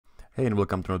Hey and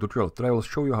welcome to another tutorial. Today I will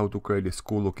show you how to create this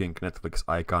cool looking Netflix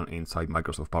icon inside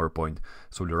Microsoft PowerPoint.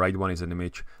 So the right one is an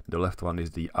image, the left one is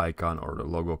the icon or the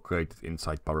logo created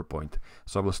inside PowerPoint.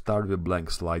 So I will start with a blank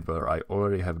slide where I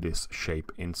already have this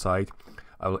shape inside.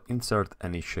 I will insert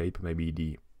any shape, maybe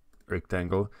the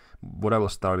rectangle. What I will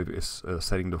start with is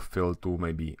setting the fill to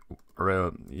maybe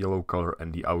yellow color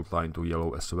and the outline to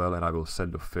yellow as well, and I will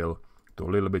set the fill to a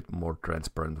little bit more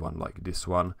transparent one like this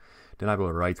one. Then I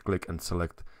will right click and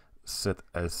select set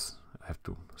as, I have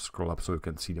to scroll up so you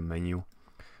can see the menu,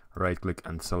 right click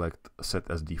and select set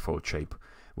as default shape.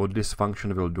 What this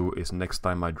function will do is next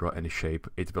time I draw any shape,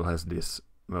 it will have this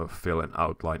fill and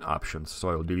outline options. So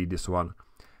I will delete this one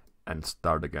and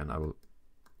start again. I will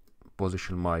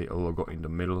position my logo in the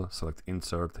middle, select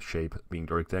insert shape being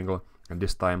the rectangle, and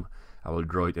this time I will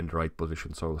draw it in the right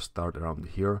position. So I will start around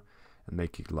here and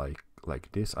make it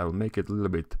like this. I will make it a little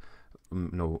bit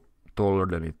taller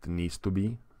than it needs to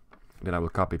be. Then I will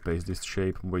copy paste this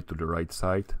shape, move it to the right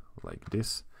side like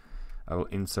this. I will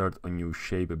insert a new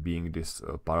shape being this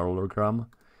parallelogram,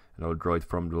 and I will draw it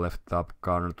from the left top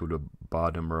corner to the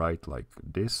bottom right like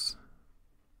this.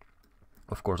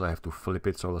 Of course I have to flip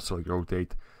it, so I will select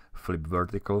rotate, flip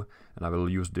vertical, and I will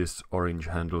use this orange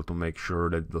handle to make sure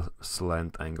that the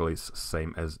slant angle is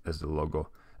same as the logo,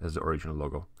 as the original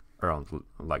logo, around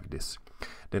like this.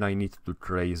 Then I need to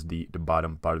trace the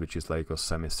bottom part, which is like a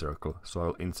semicircle. So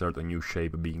I'll insert a new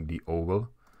shape being the oval,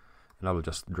 and I will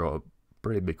just draw a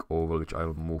pretty big oval, which I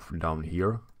will move down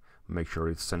here, make sure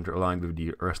it's center aligned with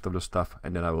the rest of the stuff,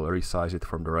 and then I will resize it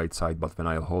from the right side. But when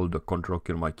I hold the control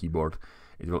key on my keyboard,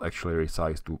 it will actually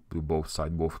resize to both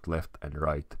sides, both left and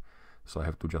right. So I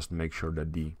have to just make sure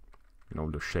that the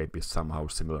shape is somehow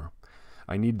similar.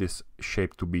 I need this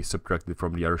shape to be subtracted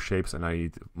from the other shapes, and I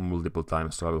need it multiple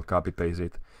times. So I will copy paste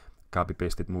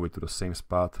it, move it to the same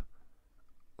spot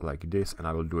like this, and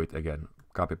I will do it again.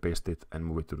 Copy paste it and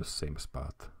move it to the same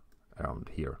spot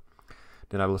around here.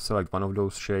 Then I will select one of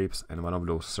those shapes and one of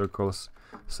those circles,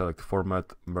 select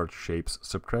format, merge shapes,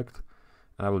 subtract,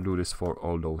 and I will do this for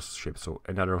all those shapes. So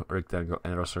another rectangle,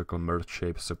 another circle, merge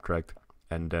shape, subtract,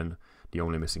 and then the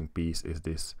only missing piece is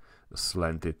this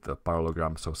slanted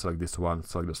parallelogram. So select this one,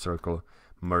 select the circle,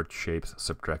 merge shapes,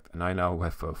 subtract, and I now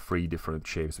have 3 different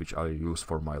shapes which I'll use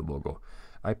for my logo.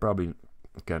 I probably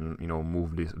can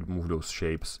move those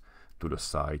shapes to the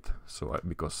side, so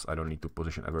because I don't need to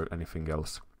position anything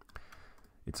else.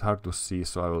 It's hard to see,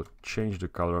 so I will change the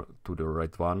color to the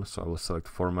right one. So I will select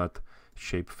format,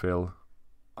 shape fill,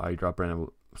 eyedropper, and I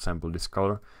will sample this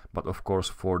color. But of course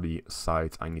for the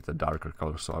sides I need a darker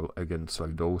color, so I will again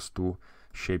select those two,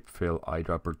 shape fill,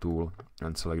 eyedropper tool,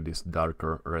 and select this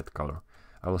darker red color.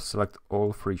 I will select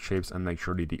all 3 shapes and make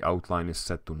sure that the outline is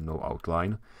set to no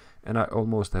outline, and I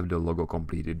almost have the logo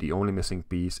completed. The only missing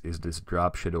piece is this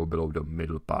drop shadow below the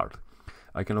middle part.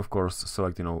 I can of course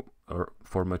select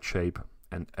format shape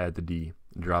and add the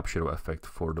drop shadow effect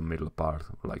for the middle part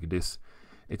like this.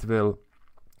 It will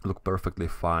look perfectly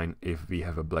fine if we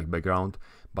have a black background,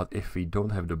 but if we don't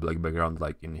have the black background,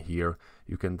 like in here,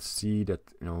 you can see that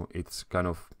it's kind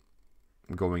of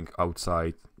going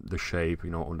outside the shape,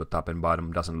 on the top and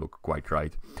bottom doesn't look quite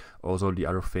right. Also, the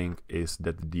other thing is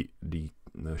that the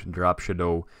drop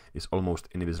shadow is almost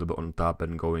invisible on top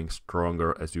and going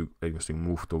stronger as you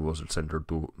move towards the center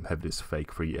to have this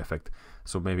fake free effect.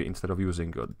 So maybe instead of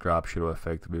using a drop shadow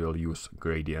effect, we will use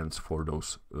gradients for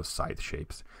those side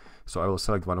shapes. So I will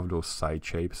select one of those side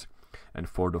shapes, and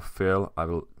for the fill I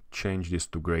will change this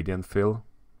to gradient fill.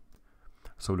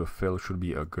 So the fill should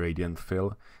be a gradient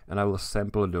fill, and I will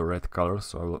sample the red color.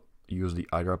 So I will use the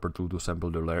eyedropper tool to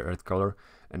sample the red color,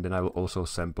 and then I will also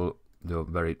sample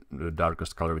the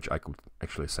darkest color which I could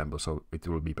actually sample. So it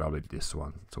will be probably this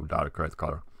one, so dark red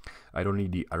color. I don't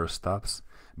need the other stops,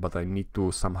 but I need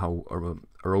to somehow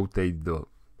rotate the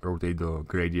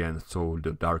gradient so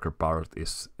the darker part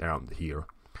is around here.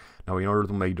 Now in order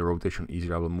to make the rotation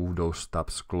easier, I will move those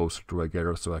stops closer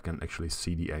together so I can actually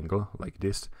see the angle like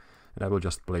this, and I will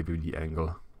just play with the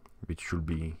angle, which should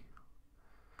be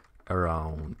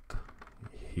around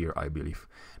here, I believe.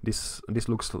 This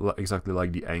looks exactly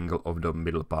like the angle of the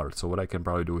middle part. So what I can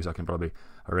probably do is I can probably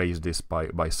raise this by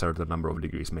a certain number of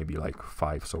degrees, maybe like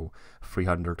 5, so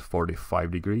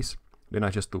 345 degrees. Then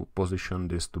I just to position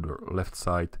this to the left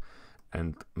side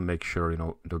and make sure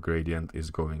the gradient is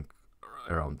going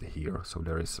around here. So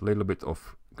there is a little bit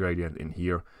of gradient in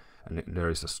here, and there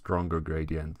is a stronger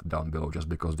gradient down below just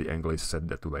because the angle is set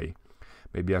that way.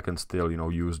 Maybe I can still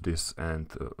use this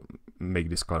and make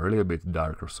this color a little bit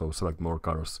darker. So select more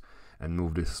colors and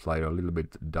move this slider a little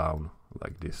bit down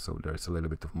like this, so there's a little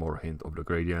bit of more hint of the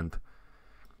gradient.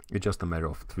 It's just a matter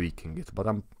of tweaking it, but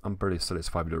I'm pretty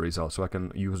satisfied with the result. So I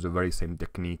can use the very same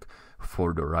technique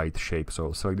for the right shape. So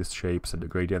I'll select this shape, set the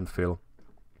gradient fill.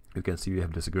 You can see we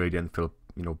have this gradient fill,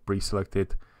 you know,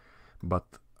 pre-selected, but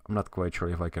I'm not quite sure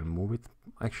if I can move it.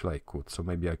 Actually, I could. So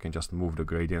maybe I can just move the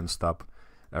gradient stub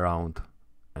around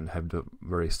and have the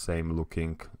very same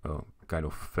looking kind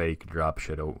of fake drop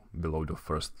shadow below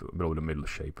the middle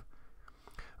shape.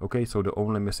 Okay, so the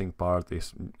only missing part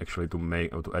is actually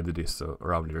to add this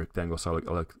rounded rectangle. So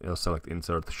I'll select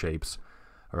insert shapes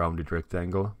rounded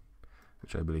rectangle,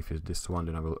 which I believe is this one.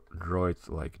 Then I will draw it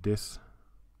like this.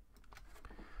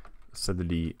 Set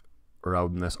the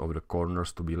roundness of the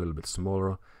corners to be a little bit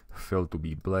smaller. Fill to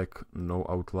be black, no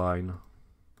outline.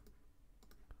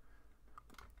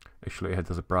 Actually, it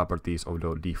has the properties of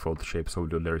the default shape, so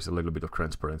there is a little bit of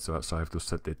transparency. So I have to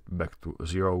set it back to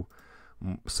 0,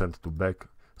 send to back.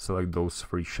 Select those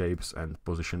three shapes and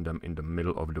position them in the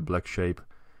middle of the black shape,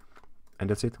 and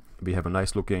that's it. We have a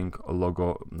nice looking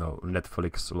logo,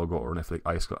 Netflix logo or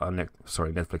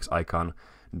Netflix icon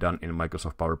done in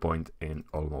Microsoft PowerPoint in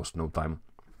almost no time.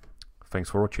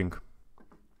 Thanks for watching.